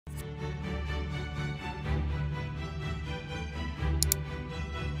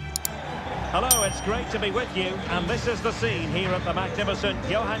Hello, it's great to be with you, and this is the scene here at the magnificent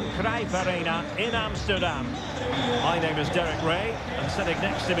Johan Cruyff Arena in Amsterdam. My name is Derek Ray, and sitting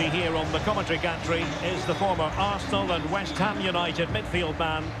next to me here on the commentary gantry is the former Arsenal and West Ham United midfield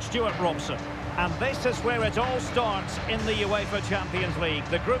man, Stuart Robson. And this is where it all starts in the UEFA Champions League,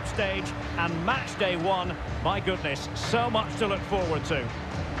 the group stage and match day one. My goodness, so much to look forward to.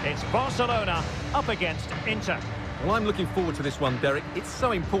 It's Barcelona up against Inter. Well, I'm looking forward to this one, Derek. It's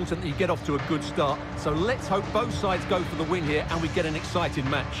so important that you get off to a good start. So let's hope both sides go for the win here and we get an exciting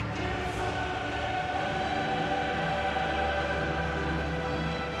match.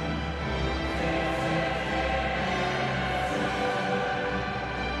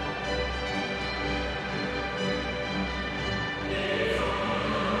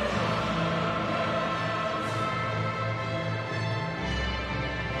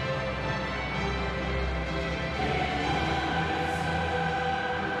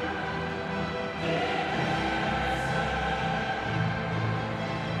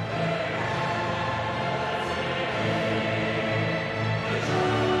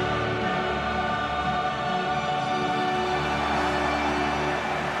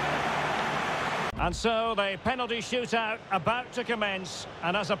 And so the penalty shootout about to commence,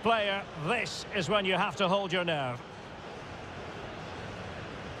 and as a player, this is when you have to hold your nerve.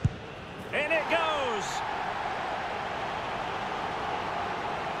 In it goes!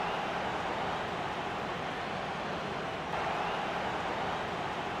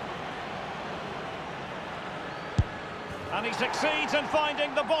 And he succeeds in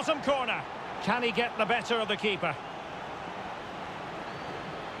finding the bottom corner. Can he get the better of the keeper?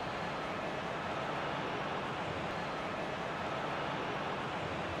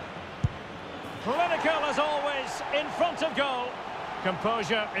 Clinical as always, in front of goal.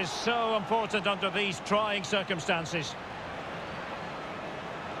 Composure is so important under these trying circumstances.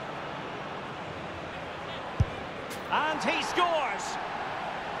 And he scores!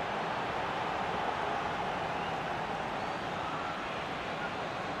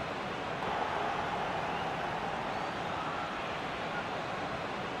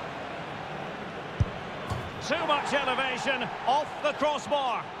 Too much elevation, off the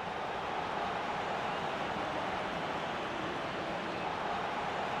crossbar.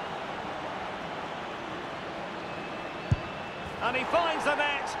 And he finds the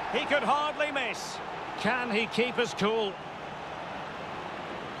net. He could hardly miss. Can he keep his cool?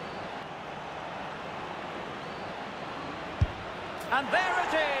 And there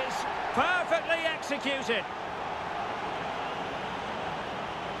it is. Perfectly executed.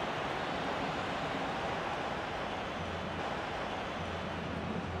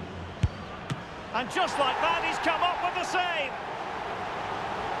 And just like that, he's come up with the save.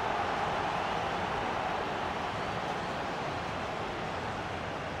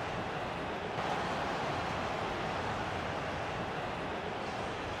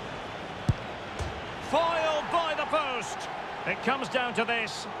 Foiled by the post. It comes down to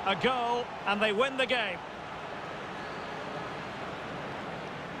this, a goal, and they win the game.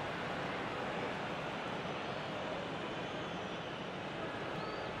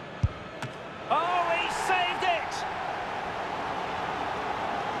 Oh, he saved it!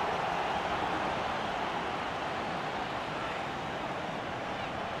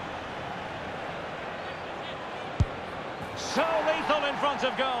 So lethal in front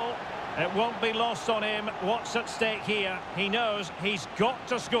of goal. It won't be lost on him what's at stake here. He knows he's got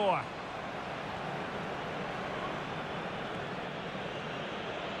to score.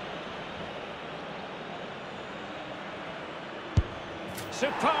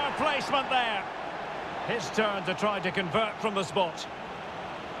 Superb placement there. His turn to try to convert from the spot.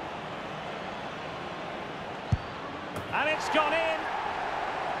 And it's gone in.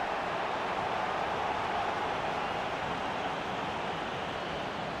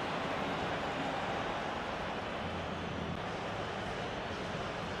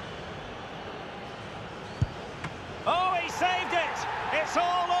 Oh, he saved it! It's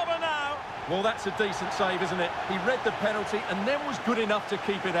all over now! Well, that's a decent save, isn't it? He read the penalty and then was good enough to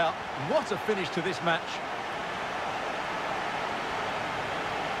keep it out. What a finish to this match.